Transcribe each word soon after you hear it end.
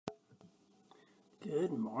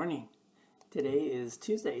Good morning. Today is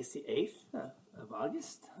Tuesday. It's the 8th of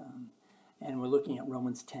August, and we're looking at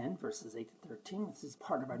Romans 10, verses 8 to 13. This is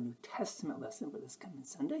part of our New Testament lesson for this coming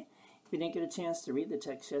Sunday. If you didn't get a chance to read the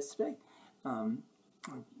text yesterday, or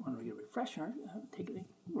want to get a refresher, take it,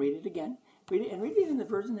 read it again. Read it in the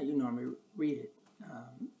version that you normally read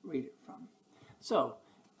it from. So,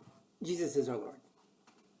 Jesus is our Lord.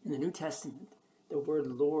 In the New Testament, the word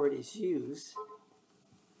Lord is used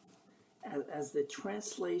as the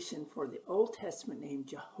translation for the Old Testament name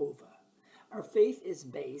Jehovah. Our faith is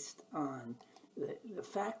based on the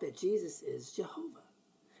fact that Jesus is Jehovah.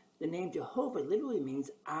 The name Jehovah literally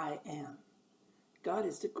means I am. God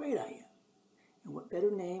is the great I am. And what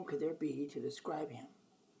better name could there be to describe him?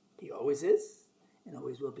 He always is and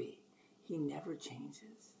always will be. He never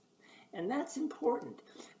changes. And that's important.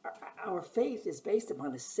 Our faith is based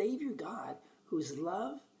upon a Savior God whose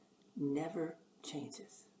love never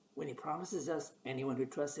changes. When he promises us anyone who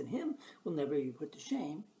trusts in him will never be put to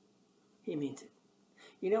shame, he means it.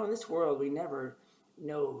 You know, in this world, we never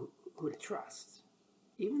know who to trust.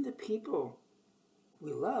 Even the people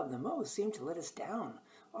we love the most seem to let us down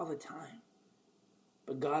all the time.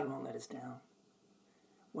 But God won't let us down.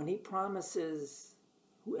 When he promises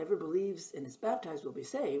whoever believes and is baptized will be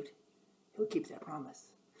saved, he'll keep that promise.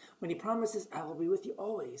 When he promises, I will be with you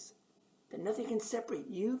always, that nothing can separate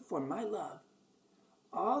you from my love,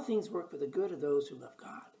 all things work for the good of those who love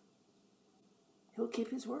God. He'll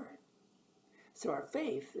keep his word. So our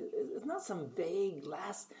faith is not some vague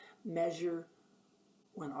last measure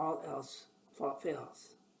when all else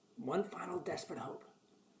fails. One final desperate hope.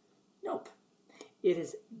 Nope. It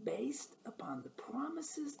is based upon the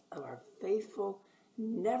promises of our faithful,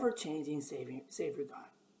 never-changing Savior God.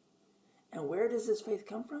 And where does this faith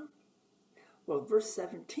come from? Well, verse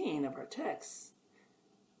 17 of our text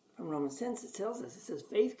from Romans 10, it tells us, it says,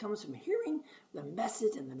 faith comes from hearing the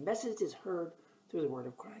message, and the message is heard through the word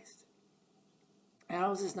of Christ.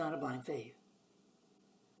 Ours is not a blind faith.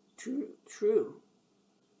 True.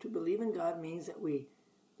 To believe in God means that we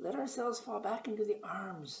let ourselves fall back into the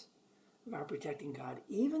arms of our protecting God,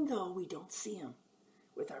 even though we don't see him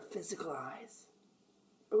with our physical eyes.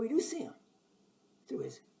 But we do see him through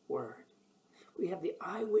his word. We have the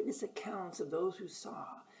eyewitness accounts of those who saw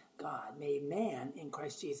God made man in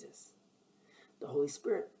Christ Jesus. The Holy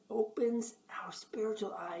Spirit opens our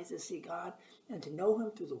spiritual eyes to see God and to know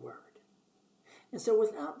him through the word. And so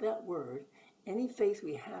without that word, any faith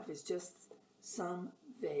we have is just some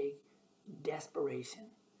vague desperation,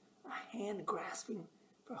 a hand grasping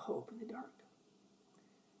for hope in the dark.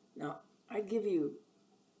 Now, I'd give you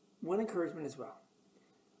one encouragement as well.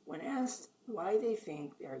 When asked why they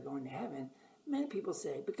think they are going to heaven, many people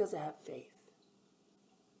say, because I have faith.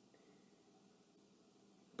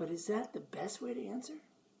 But is that the best way to answer?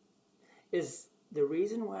 Is the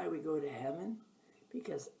reason why we go to heaven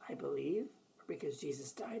because I believe or because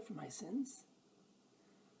Jesus died for my sins?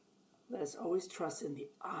 Let us always trust in the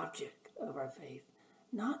object of our faith,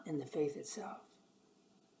 not in the faith itself.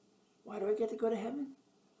 Why do I get to go to heaven?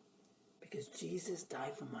 Because Jesus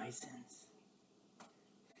died for my sins.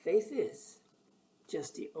 Faith is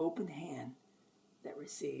just the open hand that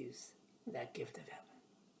receives that gift of heaven.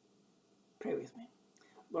 Pray with me.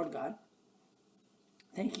 Lord God,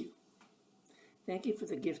 thank you. Thank you for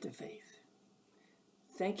the gift of faith.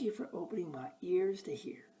 Thank you for opening my ears to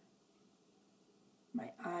hear,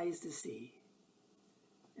 my eyes to see,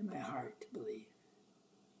 and my heart to believe.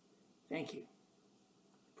 Thank you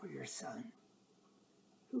for your Son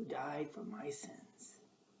who died for my sins.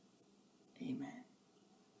 Amen.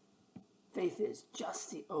 Faith is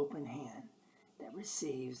just the open hand that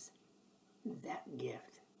receives that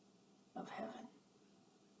gift of heaven.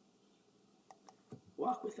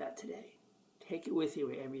 Walk with that today. Take it with you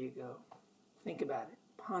wherever you go. Think about it.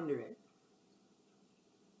 Ponder it.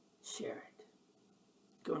 Share it.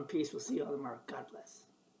 Go in peace. We'll see you all tomorrow. God bless.